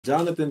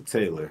Jonathan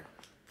Taylor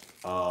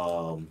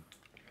um,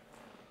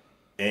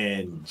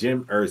 and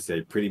Jim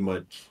Irsay pretty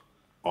much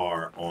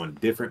are on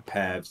different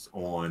paths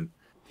on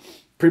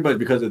pretty much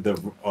because of the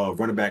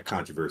running back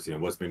controversy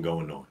and what's been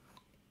going on.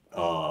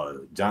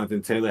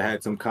 Jonathan Taylor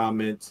had some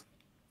comments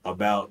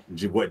about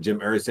what Jim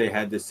Irsay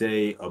had to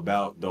say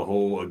about the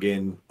whole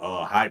again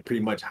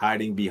pretty much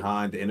hiding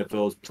behind the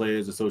NFL's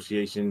Players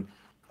Association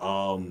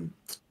um,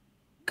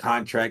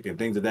 contract and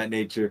things of that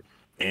nature.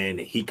 And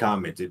he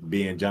commented,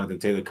 being Jonathan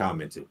Taylor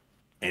commented,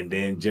 and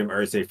then Jim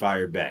Irsay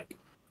fired back.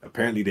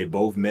 Apparently, they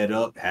both met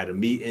up, had a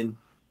meeting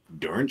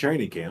during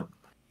training camp,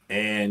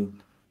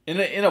 and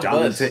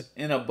Jonathan.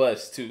 In a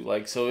bus too.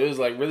 Like so, it was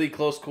like really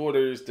close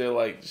quarters. They're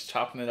like just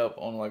chopping it up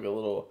on like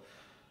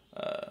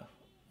uh,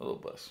 a little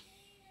bus.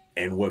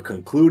 And what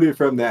concluded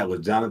from that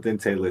was Jonathan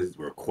Taylor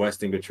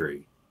requesting a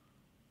trade.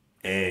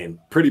 And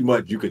pretty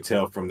much you could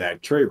tell from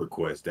that trade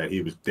request that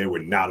they were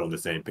not on the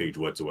same page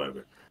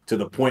whatsoever. To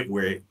the point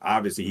where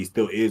obviously he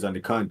still is under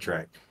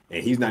contract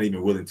and he's not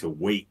even willing to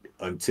wait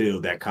until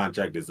that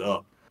contract is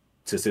up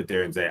to sit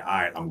there and say, all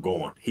right, I'm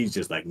going. He's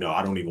just like, no,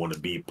 I don't even want to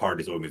be part of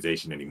this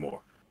organization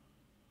anymore.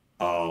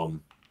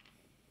 Um,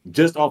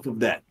 just off of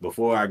that,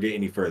 before I get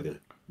any further,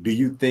 do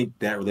you think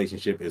that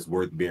relationship is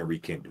worth being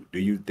rekindled? Do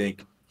you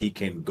think he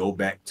can go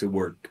back to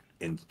work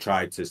and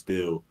try to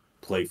still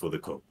play for the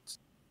Colts?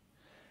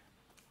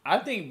 I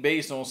think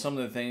based on some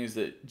of the things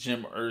that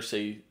Jim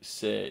Irsay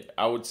said,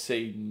 I would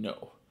say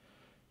no.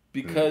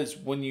 Mm, Because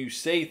when you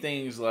say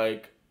things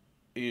like,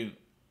 you,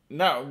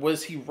 not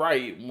was he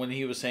right when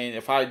he was saying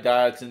if I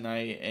die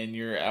tonight and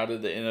you're out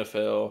of the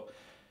NFL,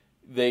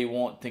 they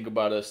won't think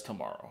about us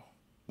tomorrow.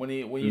 When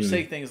you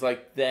say mm, things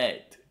like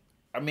that,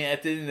 I mean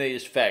at the end of the day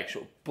it's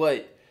factual,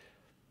 but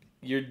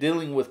you're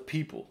dealing with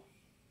people.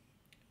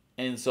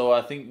 And so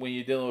I think when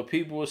you're dealing with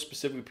people,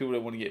 specifically people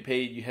that want to get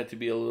paid, you have to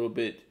be a little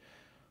bit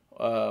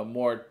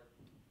more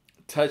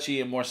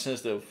touchy and more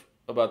sensitive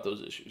about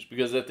those issues.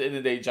 Because at the end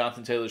of the day,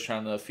 Jonathan Taylor's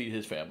trying to feed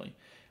his family.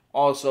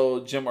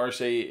 Also, Jim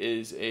Irsay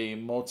is a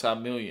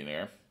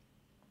multimillionaire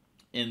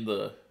in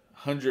the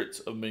hundreds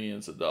of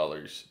millions of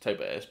dollars type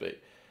of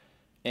aspect.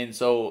 And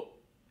so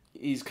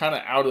he's kind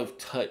of out of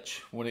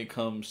touch when it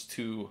comes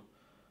to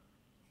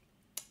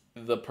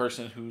the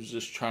person who's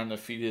just trying to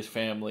feed his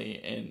family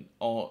and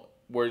all,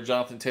 where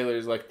Jonathan Taylor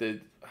is like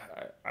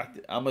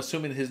I'm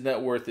assuming his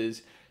net worth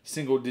is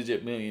single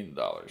digit $1 million,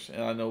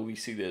 and I know we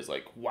see this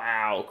like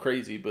wow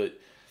crazy, but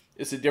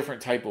it's a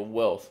different type of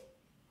wealth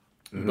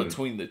mm,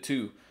 between the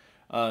two.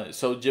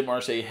 So Jim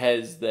Irsay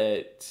has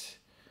that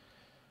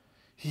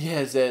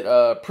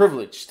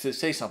privilege to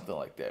say something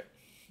like that.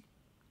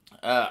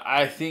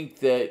 I think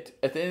that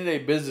at the end of the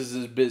day, business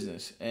is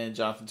business, and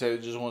Jonathan Taylor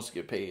just wants to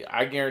get paid.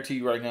 I guarantee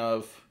you right now,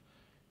 if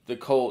the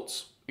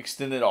Colts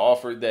extended an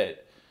offer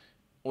that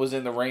was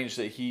in the range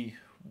that he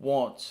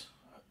wants,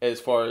 as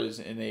far as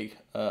in a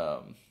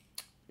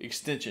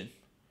extension,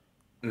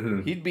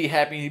 mm. he'd be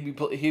happy.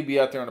 He'd be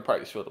out there on the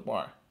practice field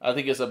tomorrow. I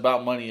think it's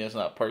about money. It's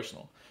not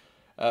personal.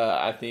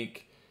 I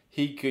think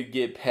he could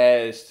get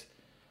past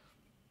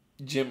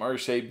Jim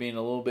Irsay being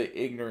a little bit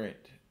ignorant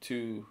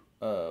to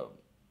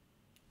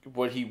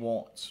what he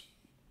wants.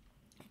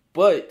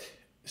 But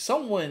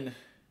someone,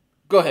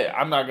 go ahead.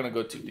 I'm not gonna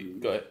go too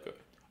deep. Go ahead. Go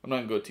ahead. I'm not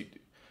gonna go too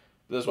deep.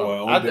 That's why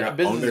Well, only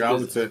business is thing I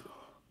would business. say,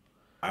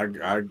 I,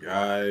 I,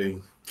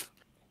 I,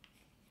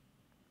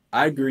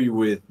 I agree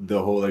with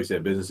the whole, like I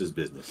said, business is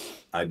business.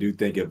 I do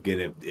think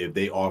if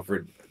they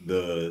offered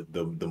the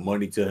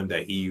money to him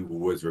that he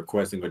was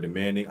requesting or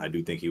demanding, I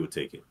do think he would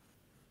take it.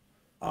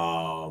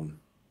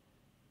 Um,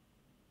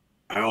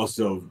 I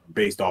also,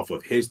 based off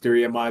of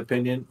history, in my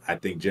opinion, I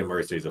think Jim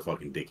Irsay is a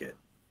fucking dickhead.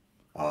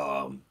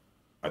 Um,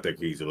 I think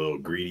he's a little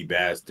greedy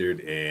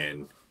bastard,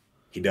 and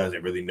he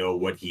doesn't really know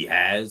what he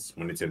has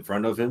when it's in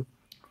front of him.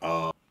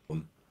 Um,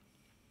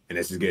 and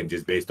this is again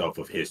just based off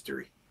of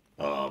history.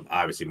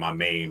 Obviously, my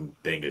main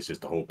thing is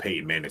just the whole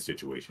Peyton Manning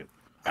situation.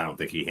 I don't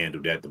think he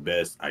handled that the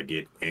best. I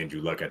get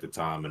Andrew Luck at the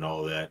time and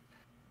all that.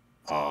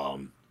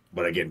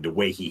 But again, the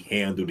way he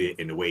handled it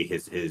and the way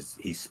his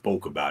he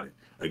spoke about it.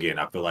 Again,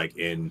 I feel like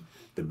in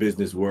the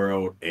business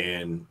world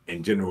and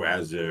in general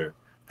as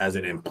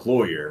an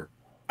employer,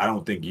 I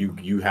don't think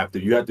you have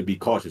to be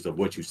cautious of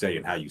what you say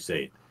and how you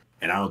say it.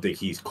 And I don't think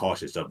he's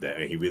cautious of that,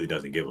 and he really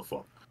doesn't give a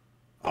fuck.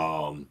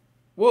 Um,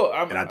 Well,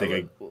 and I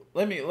think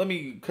let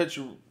me cut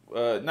you,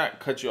 not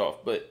cut you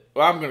off, but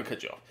well, I'm gonna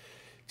cut you off,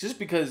 just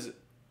because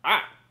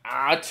I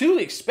I too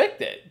expect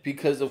that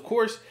because of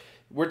course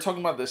we're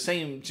talking about the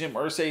same Jim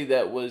Irsay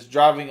that was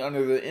driving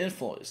under the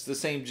influence, the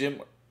same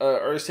Jim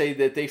Irsay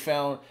that they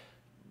found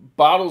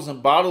bottles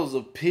and bottles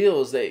of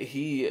pills that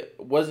he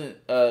wasn't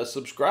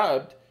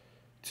subscribed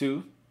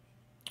to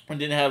and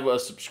didn't have a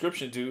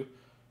subscription to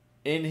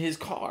in his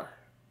car.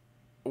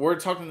 We're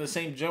talking the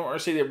same Jim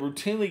Irsay that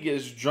routinely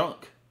gets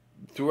drunk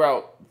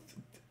throughout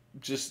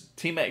just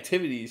team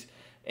activities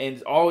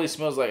and always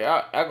smells like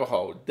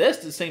alcohol. That's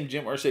the same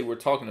Jim Irsay we're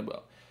talking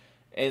about.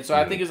 And so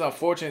I think mhm, it's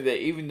unfortunate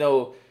that even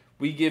though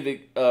we give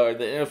it,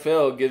 the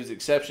NFL gives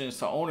exceptions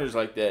to owners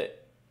like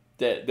that,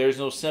 that there's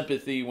no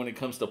sympathy when it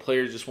comes to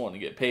players just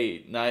wanting to get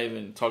paid. Not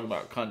even talking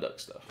about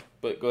conduct stuff.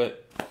 But go ahead.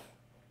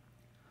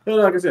 No,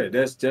 like I said,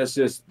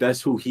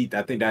 that's who he.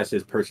 I think that's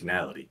his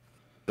personality.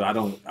 So I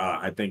don't.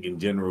 I think in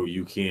general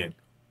you can't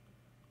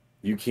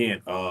you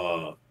can't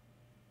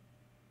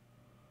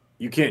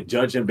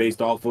judge him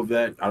based off of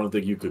that. I don't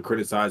think you could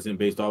criticize him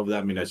based off of that.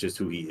 I mean, that's just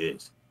who he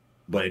is.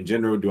 But in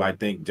general, do I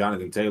think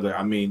Jonathan Taylor?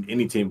 I mean,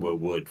 any team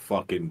would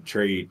fucking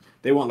trade.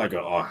 They want like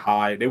a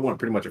high. They want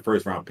pretty much a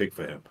first round pick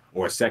for him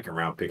or a second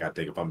round pick. I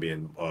think if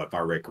I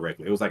read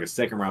correctly, it was like a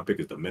second round pick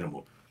is the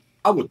minimum.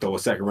 I would throw a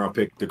second round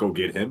pick to go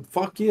get him.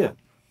 Fuck yeah.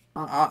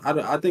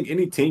 I think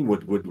any team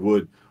would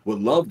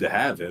love to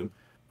have him.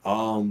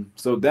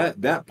 So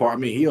that part, I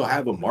mean, he'll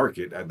have a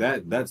market.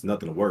 That's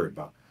nothing to worry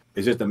about.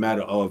 It's just a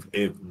matter of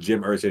if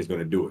Jim Irsay is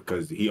going to do it,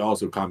 because he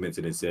also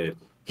commented and said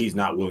he's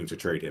not willing to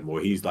trade him, or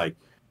he's like,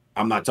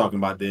 I'm not talking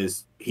about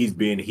this. He's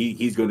going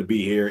to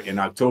be here in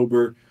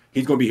October.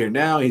 He's going to be here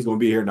now. He's going to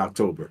be here in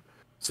October.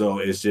 So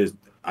it's just,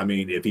 I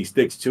mean, if he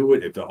sticks to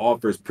it, if the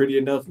offer is pretty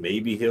enough,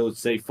 maybe he'll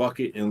say fuck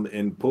it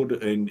and pull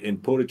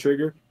the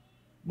trigger.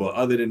 But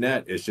other than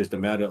that, it's just a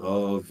matter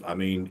of, I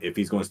mean, if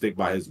he's going to stick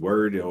by his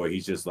word, or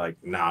he's just like,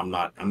 nah, I'm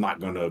not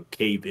going to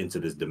cave into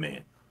this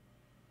demand.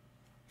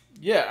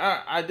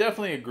 Yeah, I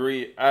definitely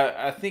agree.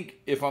 I think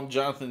if I'm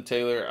Jonathan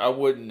Taylor, I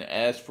wouldn't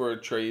ask for a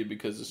trade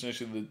because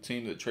essentially the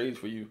team that trades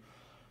for you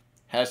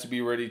has to be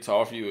ready to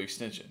offer you an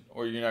extension,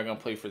 or you're not going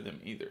to play for them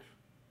either.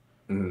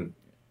 Mm-hmm.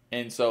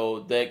 And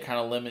so that kind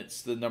of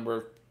limits the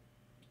number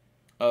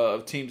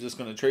of teams that's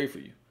going to trade for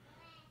you.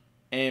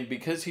 And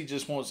because he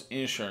just wants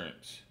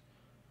insurance,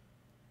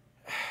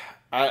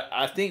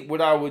 I think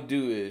what I would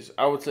do is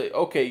I would say,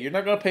 okay, you're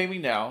not going to pay me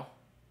now.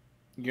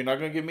 You're not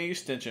going to give me an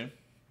extension.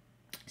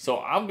 So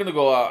I'm going to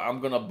go out.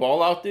 I'm going to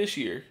ball out this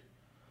year.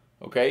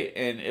 Okay?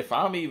 And if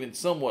I'm even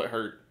somewhat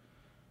hurt,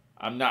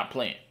 I'm not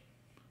playing.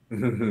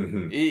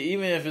 Even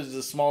if it's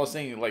the smallest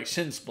thing, like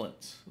shin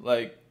splints.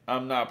 Like,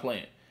 I'm not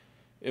playing.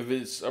 If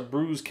it's a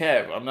bruised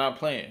calf, I'm not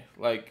playing.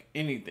 Like,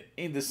 anything.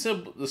 The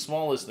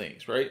smallest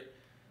things, right?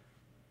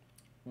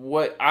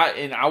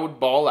 I would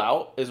ball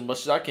out as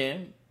much as I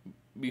can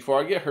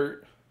before I get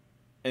hurt.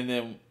 And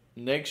then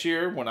next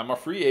year, when I'm a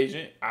free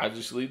agent, I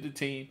just leave the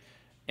team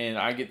and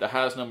I get the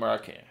highest number I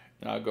can.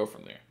 And I'll go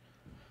from there.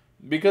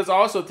 Because I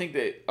also think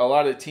that a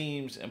lot of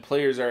teams and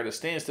players are at a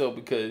standstill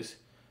because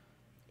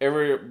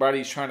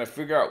everybody's trying to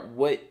figure out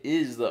what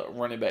is the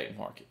running back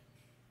market.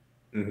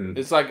 Mm-hmm.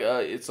 It's like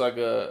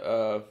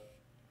a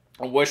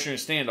Western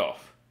standoff.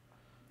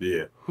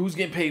 Yeah. Who's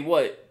getting paid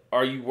what?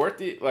 Are you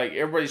worth it? Like,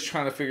 everybody's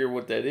trying to figure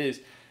what that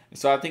is. And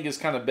so I think it's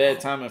kind of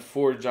bad timing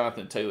for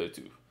Jonathan Taylor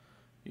too.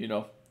 You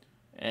know?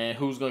 And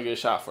who's going to get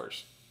a shot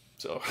first?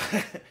 So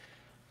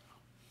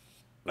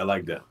I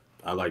like that.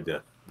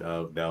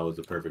 That was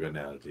a perfect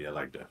analogy. I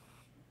like that.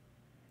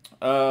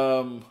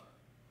 Oh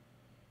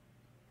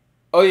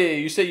yeah,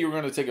 you said you were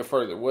going to take it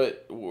further.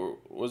 What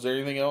was there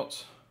anything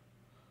else?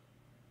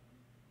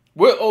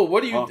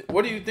 What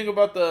do you think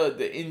about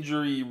the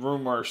injury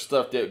rumor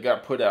stuff that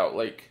got put out?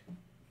 Like,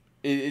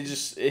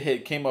 it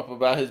had came up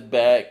about his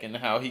back and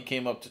how he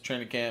came up to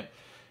training camp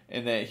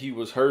and that he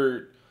was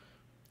hurt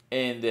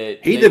and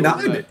that he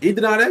denied it. He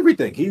denied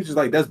everything. He was just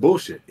like, that's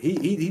bullshit.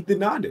 He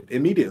denied it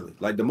immediately.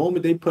 Like, the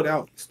moment they put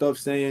out stuff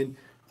saying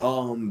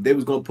they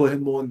was gonna put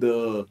him on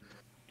the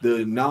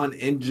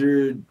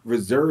non-injured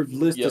reserve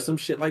list or some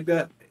shit like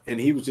that, and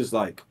he was just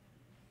like,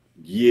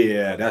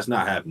 yeah, that's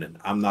not happening.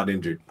 I'm not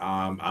injured.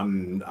 I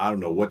don't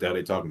know what the hell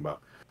they're talking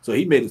about. So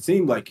he made it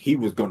seem like he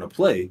was gonna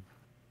play.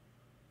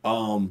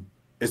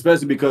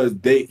 Especially because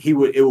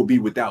it will be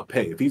without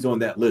pay. If he's on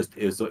that list,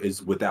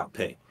 it's without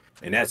pay.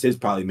 And that's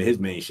his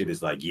main shit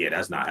is like, yeah,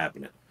 that's not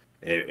happening.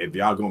 If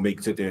y'all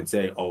gonna sit there and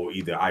say, oh,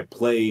 either I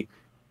play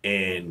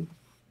and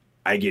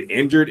I get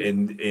injured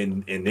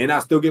and then I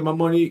still get my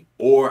money,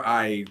 or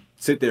I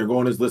sit there and go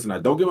on this list and I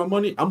don't get my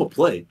money, I'm gonna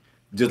play.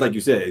 Just like you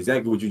said,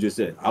 exactly what you just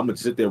said. I'm gonna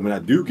sit there when I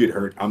do get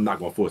hurt, I'm not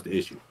gonna force the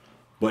issue.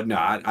 But no,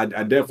 I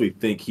definitely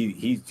think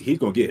he's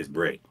gonna get his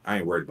bread. I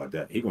ain't worried about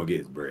that. He's gonna get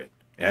his bread,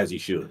 as he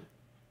should.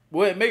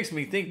 Well, it makes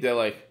me think that,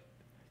 like,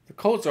 the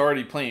Colts are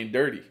already playing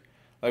dirty.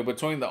 Like,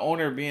 between the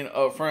owner being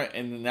up front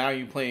and now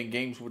you playing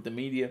games with the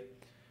media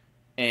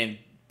and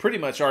pretty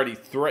much already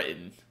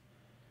threatened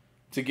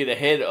to get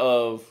ahead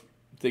of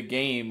the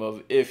game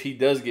of if he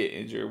does get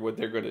injured, what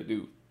they're going to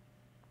do.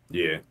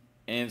 Yeah.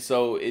 And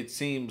so it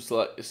seems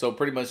like, so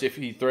pretty much if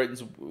he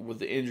threatens with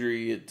the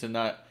injury to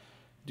not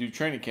do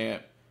training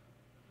camp,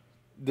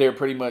 they're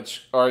pretty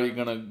much already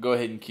going to go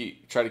ahead and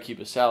try to keep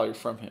a salary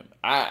from him.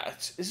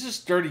 It's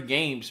just dirty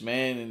games,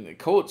 man. And the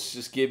Colts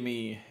just give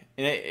me...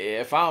 And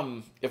if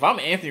I'm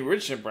Anthony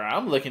Richardson, bro,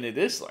 I'm looking at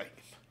this like,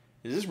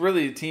 is this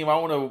really the team I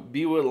want to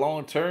be with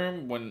long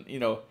term when,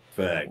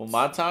 Facts. When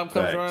my time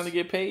comes around to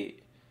get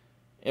paid?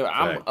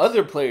 Facts.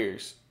 Other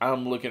players,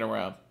 I'm looking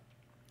around.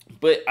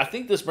 But I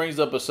think this brings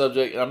up a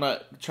subject, and I'm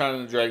not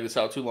trying to drag this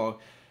out too long,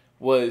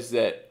 was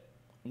that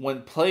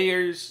when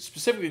players,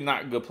 specifically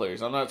not good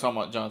players, I'm not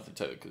talking about Jonathan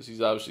Taylor because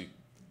he's obviously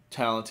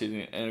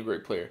talented and a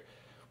great player.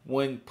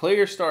 when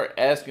players start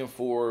asking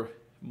for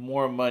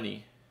more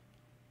money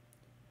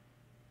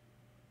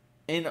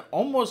in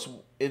almost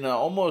in an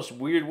almost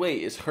weird way,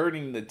 it's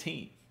hurting the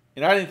team.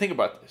 And I didn't think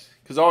about this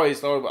because I always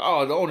thought about,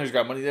 oh, the owners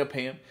got money, they'll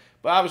pay him.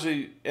 But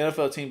obviously,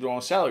 NFL teams are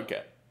on salary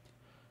cap.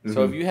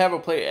 So if Mm-hmm. you have a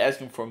player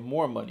asking for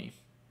more money,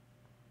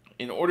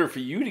 in order for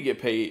you to get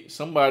paid,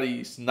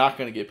 somebody's not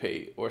going to get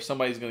paid or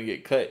somebody's going to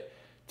get cut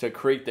to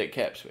create that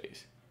cap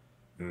space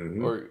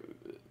Mm-hmm. or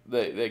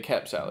that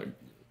cap salary. You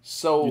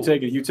So,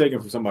 take it. You take it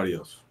from somebody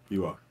else.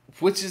 You are.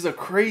 which is a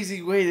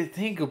crazy way to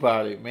think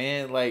about it,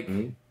 man. Like,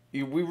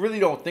 Mm-hmm. we really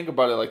don't think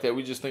about it like that.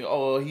 We just think,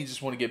 oh, he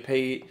just want to get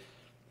paid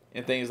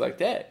and things like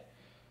that.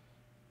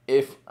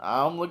 If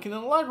I'm looking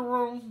in the locker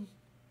room,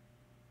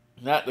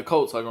 not the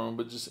Colts locker room,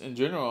 but just in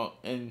general,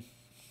 and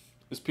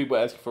there's people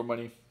asking for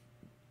money,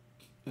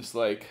 it's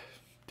like,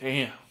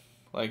 damn,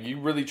 like you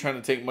really trying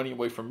to take money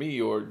away from me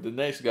or the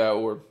next guy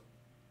or,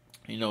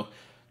 you know,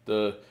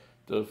 the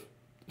the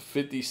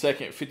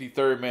 52nd,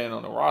 53rd man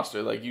on the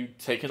roster. Like you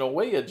taking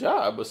away a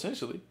job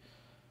essentially.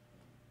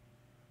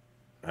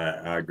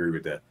 I agree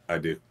with that. I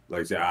do.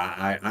 Like I said,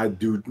 I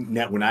do.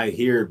 When I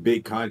hear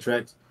big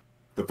contracts,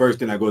 the first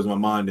thing that goes to my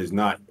mind is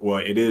not, well,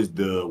 it is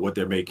the what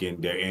they're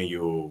making their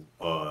annual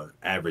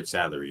average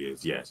salary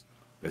is. Yes.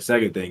 The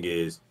second thing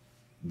is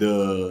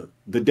the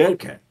dead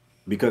cap,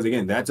 because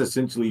again, that's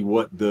essentially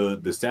what the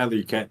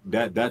salary cap,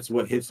 that's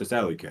what hits the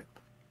salary cap.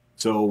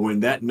 So when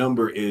that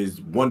number is,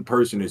 one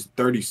person is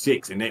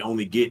 36 and they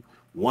only get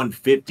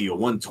 150 or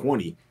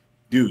 120,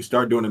 dude,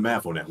 start doing the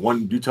math on that.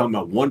 You're talking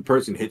about one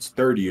person hits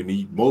 30,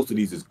 and most of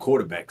these is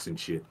quarterbacks and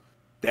shit.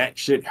 That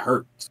shit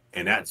hurts,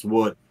 and that's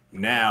what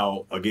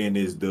now again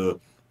is the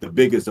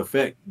biggest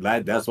effect.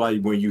 That's why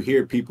when you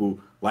hear people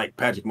like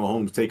Patrick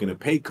Mahomes taking a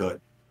pay cut,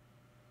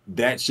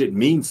 that shit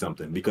means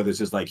something, because it's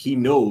just like he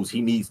knows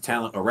he needs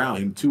talent around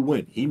him to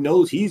win. He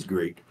knows he's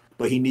great,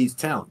 but he needs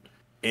talent.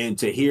 And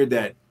to hear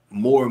that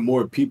more and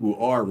more people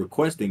are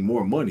requesting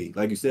more money,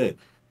 like you said,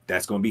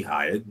 that's going to be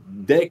higher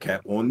dead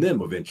cap on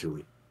them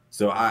eventually.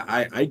 So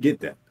I get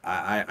that.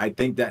 I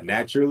think that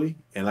naturally,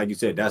 and like you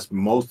said, that's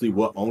mostly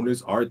what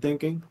owners are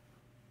thinking.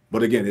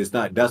 But again, it's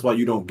not. That's why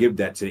you don't give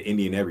that to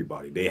any and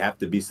everybody. They have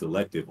to be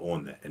selective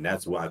on that, and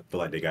that's why I feel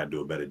like they got to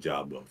do a better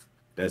job of.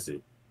 That's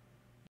it.